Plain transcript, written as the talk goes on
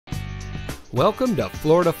Welcome to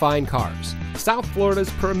Florida Fine Cars, South Florida's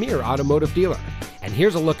premier automotive dealer. And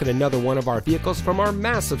here's a look at another one of our vehicles from our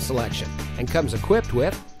massive selection, and comes equipped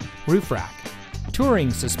with roof rack,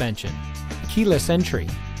 touring suspension, keyless entry,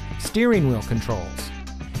 steering wheel controls,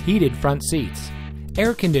 heated front seats,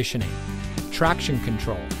 air conditioning, traction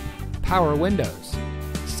control, power windows,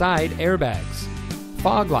 side airbags,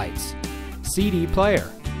 fog lights, CD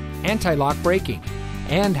player, anti-lock braking,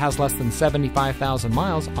 and has less than 75,000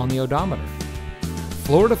 miles on the odometer.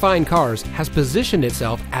 Florida Fine Cars has positioned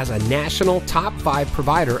itself as a national top 5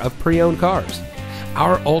 provider of pre-owned cars.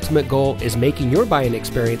 Our ultimate goal is making your buying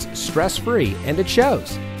experience stress-free, and it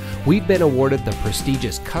shows. We've been awarded the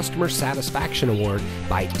prestigious Customer Satisfaction Award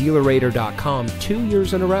by DealerRater.com 2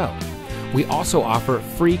 years in a row. We also offer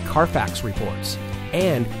free Carfax reports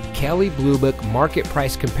and Kelley Blue Book market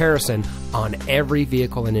price comparison on every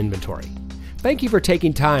vehicle in inventory. Thank you for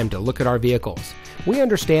taking time to look at our vehicles. We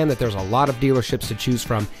understand that there's a lot of dealerships to choose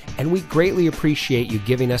from, and we greatly appreciate you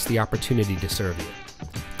giving us the opportunity to serve you.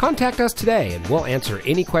 Contact us today and we'll answer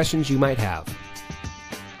any questions you might have.